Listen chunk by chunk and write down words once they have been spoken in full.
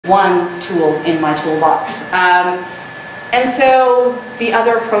one tool in my toolbox. And so the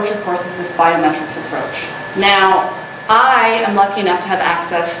other approach, of course, is this biometrics approach. Now, I am lucky enough to have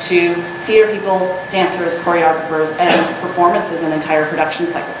access to theater people, dancers, choreographers, and performances and entire production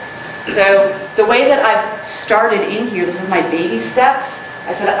cycles. So the way that I've started in here, this is my baby steps.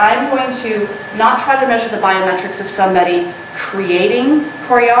 I said I'm going to not try to measure the biometrics of somebody creating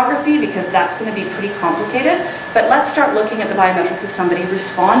choreography, because that's going to be pretty complicated, but let's start looking at the biometrics of somebody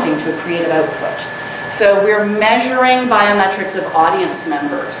responding to a creative output. So we're measuring biometrics of audience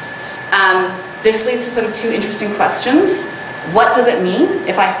members. This leads to sort of two interesting questions. What does it mean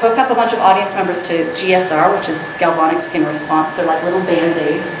if I hook up a bunch of audience members to GSR, which is galvanic skin response? They're like little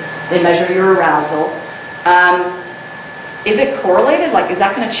band-aids. They measure your arousal. Is it correlated? Like, is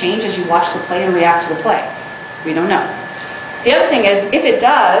that going to change as you watch the play and react to the play? We don't know. The other thing is, if it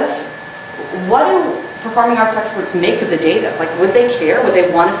does, what do performing arts experts make of the data? Like, would they care? Would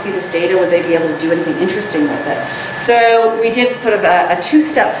they want to see this data? Would they be able to do anything interesting with it? So we did sort of a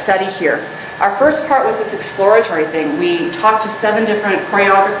two-step study here. Our first part was this exploratory thing. We talked to 7 different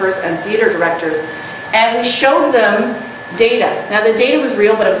choreographers and theater directors, and we showed them data. Now, the data was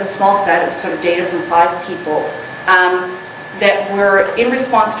real, but it was a small set. It was sort of data from 5 people that were in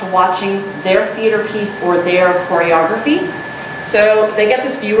response to watching their theater piece or their choreography. So they get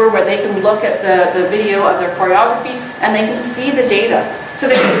this viewer where they can look at the video of their choreography and they can see the data. So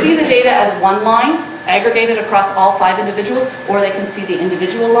they can see the data as one line, aggregated across all 5 individuals, or they can see the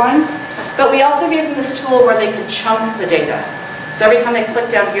individual lines. But we also gave them this tool where they could chunk the data. So every time they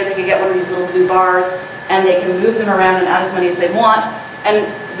click down here, they could get one of these little blue bars, and they can move them around and add as many as they want. And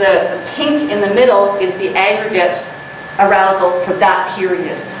the pink in the middle is the aggregate arousal for that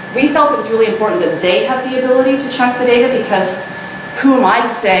period. We felt it was really important that they have the ability to chunk the data, because who am I to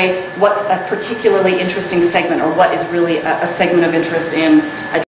say what's a particularly interesting segment or what is really a segment of interest in a